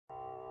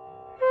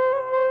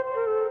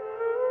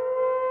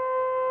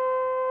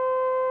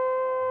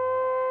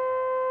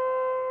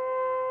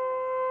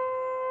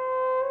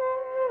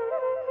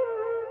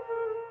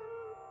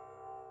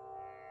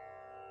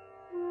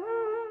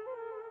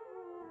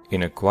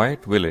In a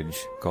quiet village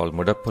called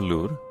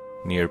Mudappallur,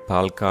 near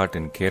Palghat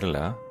in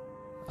Kerala,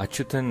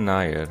 Achutan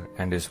Nair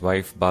and his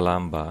wife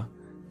Balamba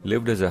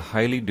lived as a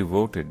highly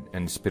devoted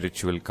and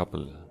spiritual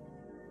couple.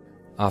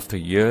 After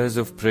years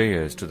of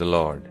prayers to the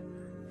Lord,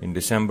 in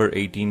December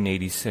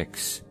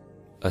 1886,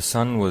 a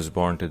son was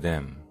born to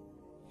them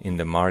in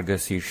the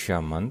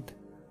Mrigaseersha month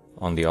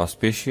on the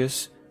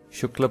auspicious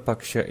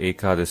Suklapaksha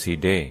Ekadasi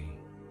day.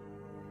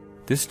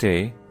 This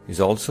day is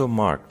also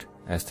marked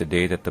as the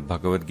day that the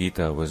Bhagavad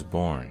Gita was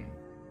born.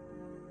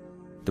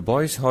 The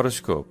boy's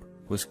horoscope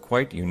was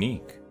quite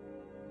unique.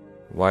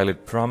 While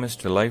it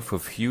promised a life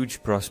of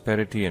huge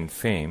prosperity and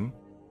fame,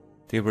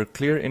 there were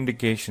clear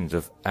indications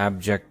of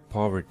abject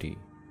poverty.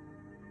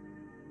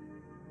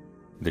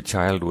 The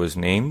child was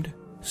named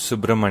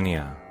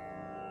Subramanya.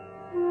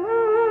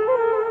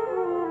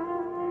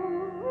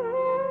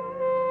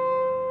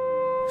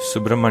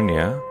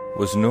 Subramanya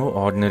was no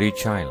ordinary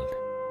child.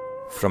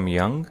 From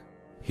young,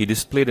 he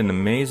displayed an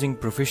amazing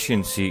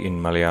proficiency in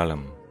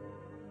Malayalam,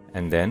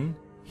 and then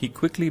he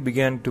quickly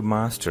began to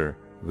master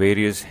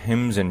various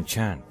hymns and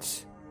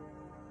chants.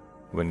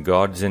 When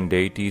gods and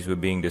deities were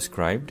being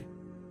described,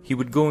 he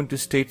would go into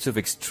states of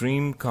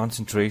extreme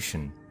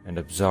concentration and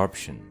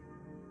absorption.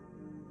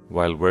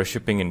 While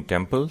worshipping in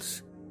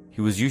temples, he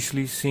was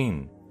usually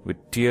seen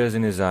with tears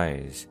in his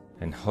eyes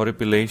and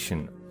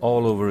horripilation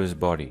all over his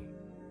body.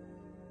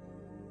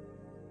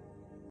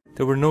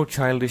 There were no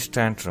childish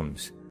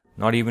tantrums,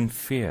 not even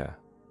fear.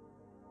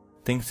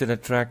 Things that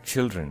attract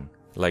children,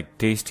 like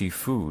tasty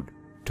food,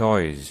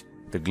 toys,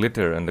 the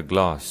glitter and the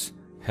gloss,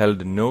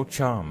 held no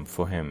charm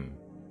for him.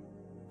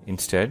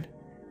 Instead,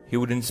 he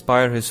would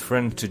inspire his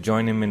friends to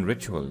join him in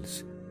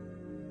rituals.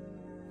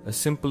 A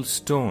simple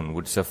stone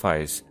would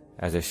suffice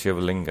as a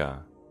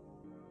Shivalinga.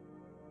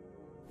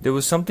 There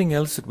was something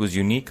else that was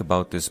unique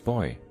about this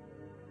boy.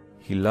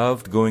 He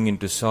loved going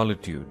into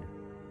solitude.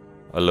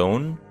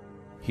 Alone,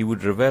 he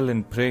would revel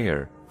in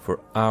prayer for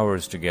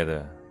hours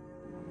together.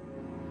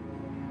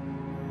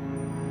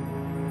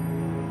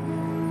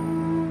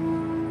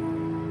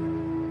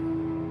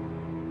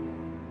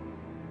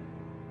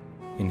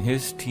 In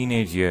his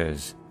teenage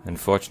years,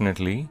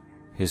 unfortunately,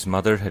 his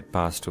mother had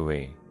passed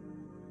away.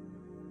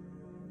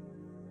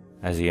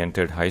 As he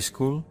entered high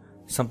school,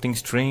 something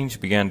strange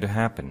began to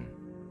happen.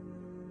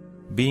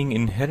 Being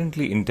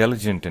inherently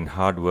intelligent and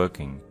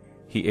hard-working,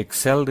 he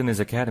excelled in his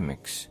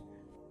academics,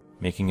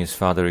 making his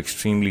father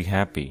extremely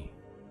happy.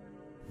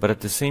 But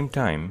at the same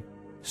time,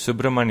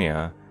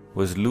 Subramanya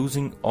was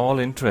losing all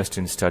interest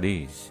in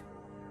studies.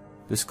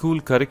 The school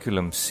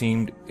curriculum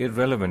seemed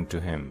irrelevant to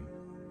him.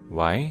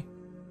 Why?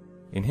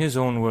 In his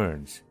own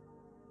words,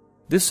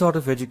 "This sort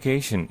of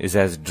education is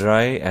as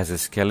dry as a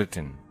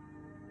skeleton.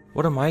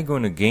 What am I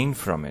going to gain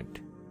from it?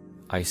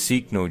 I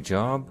seek no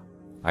job,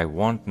 I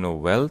want no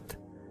wealth,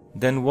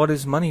 then what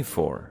is money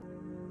for?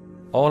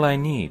 All I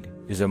need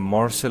is a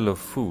morsel of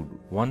food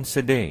once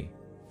a day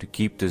to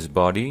keep this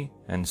body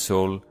and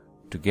soul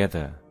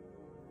together,"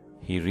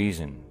 he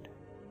reasoned.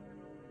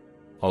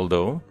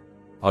 Although,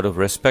 out of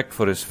respect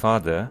for his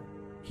father,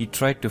 he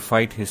tried to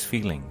fight his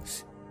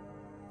feelings,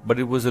 but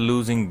it was a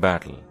losing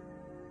battle.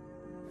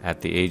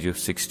 At the age of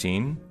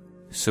 16,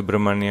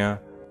 Subramanya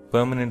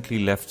permanently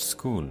left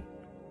school.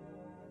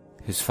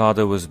 His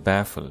father was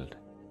baffled.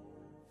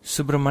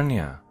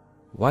 "Subramanya,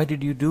 why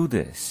did you do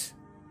this?"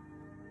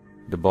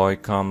 The boy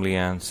calmly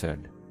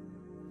answered,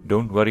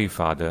 "Don't worry,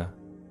 father.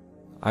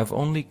 I've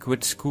only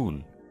quit school.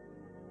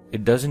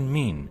 It doesn't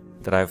mean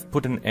that I've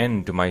put an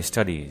end to my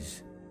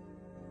studies.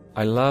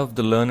 I love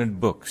the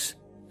learned books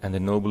and the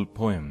noble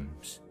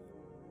poems.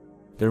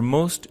 They're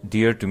most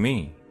dear to me.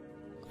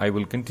 I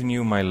will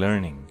continue my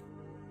learning.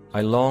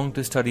 I long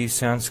to study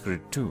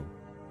Sanskrit too.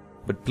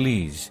 But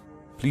please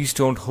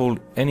don't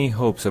hold any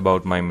hopes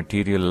about my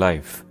material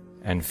life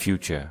and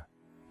future,"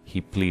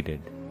 he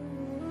pleaded.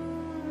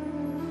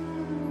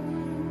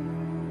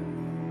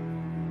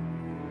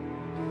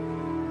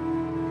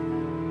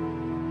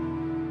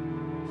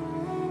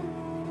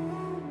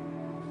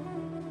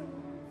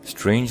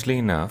 Strangely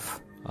enough,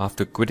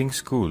 after quitting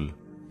school,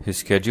 his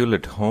schedule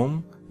at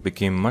home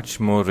became much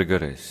more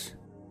rigorous.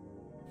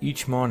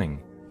 Each morning,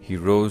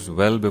 he rose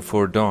well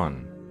before dawn.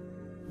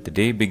 The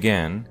day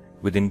began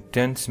with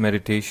intense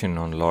meditation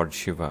on Lord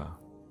Shiva.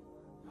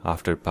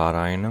 After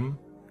Parayanam,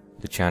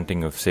 the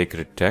chanting of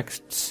sacred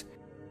texts,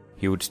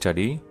 he would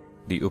study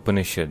the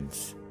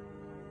Upanishads.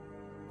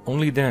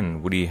 Only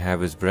then would he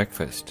have his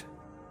breakfast.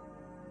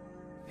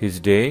 His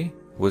day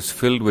was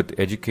filled with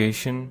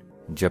education,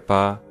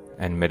 japa,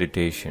 and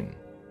meditation.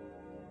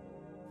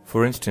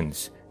 For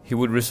instance, he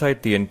would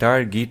recite the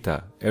entire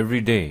Gita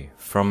every day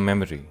from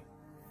memory.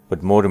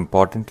 But more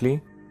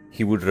importantly,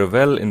 he would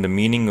revel in the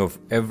meaning of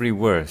every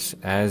verse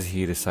as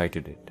he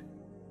recited it.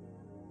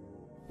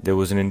 There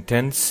was an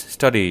intense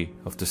study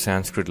of the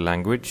Sanskrit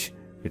language,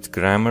 its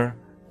grammar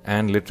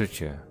and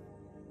literature.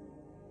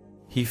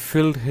 He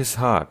filled his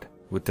heart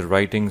with the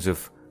writings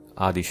of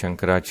Adi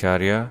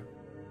Shankaracharya,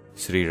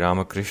 Sri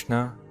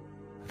Ramakrishna,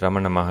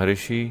 Ramana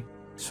Maharishi,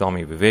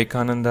 Swami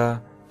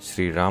Vivekananda,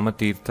 Sri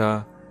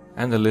Ramatirtha,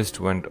 and the list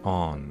went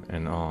on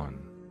and on.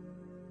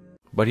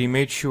 But he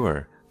made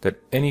sure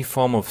that any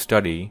form of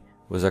study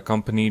was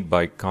accompanied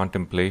by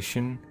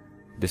contemplation,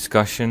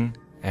 discussion,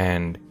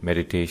 and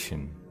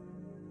meditation.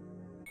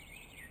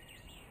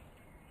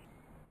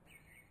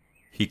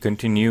 He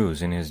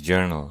continues in his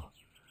journal,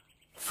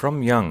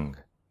 "From young,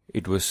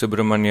 it was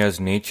Subramania's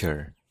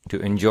nature to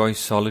enjoy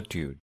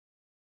solitude,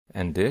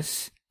 and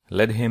this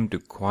led him to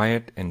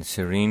quiet and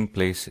serene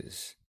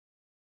places.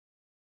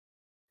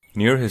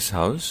 Near his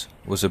house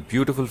was a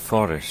beautiful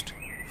forest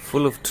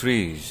full of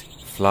trees,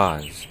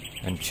 flowers,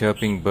 and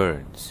chirping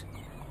birds.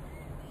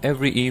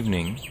 Every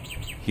evening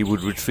he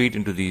would retreat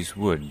into these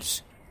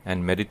woods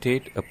and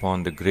meditate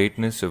upon the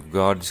greatness of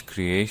God's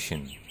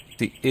creation,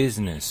 the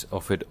isness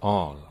of it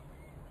all.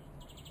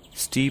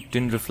 Steeped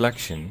in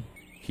reflection,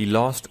 he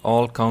lost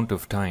all count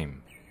of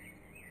time.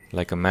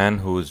 Like a man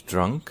who is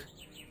drunk,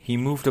 he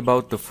moved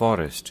about the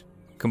forest,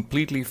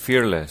 completely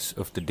fearless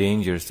of the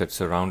dangers that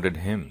surrounded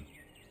him.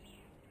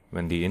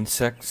 When the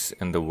insects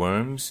and the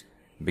worms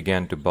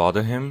began to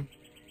bother him,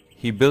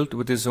 he built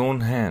with his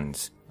own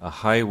hands a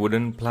high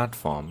wooden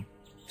platform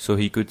so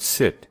he could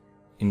sit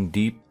in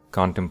deep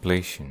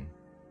contemplation."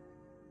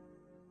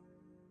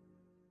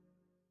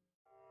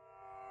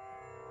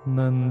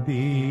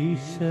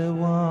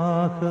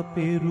 Nandishavaha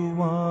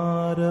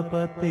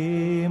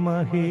Peruvarapate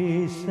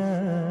Mahesha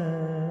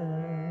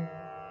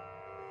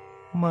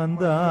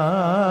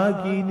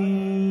Mandagini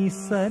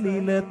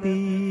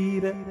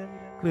Salilatira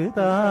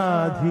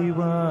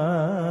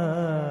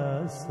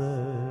Kritadhivasa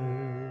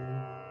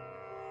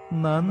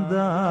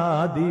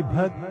Nandadi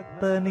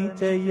Bhakta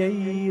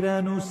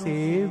Nichayairanu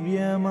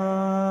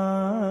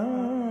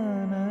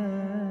Sevyamana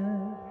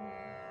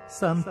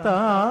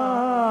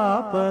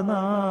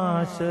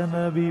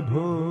Santapanashana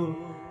Vibho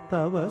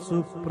Tava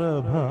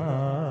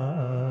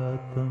Suprabhata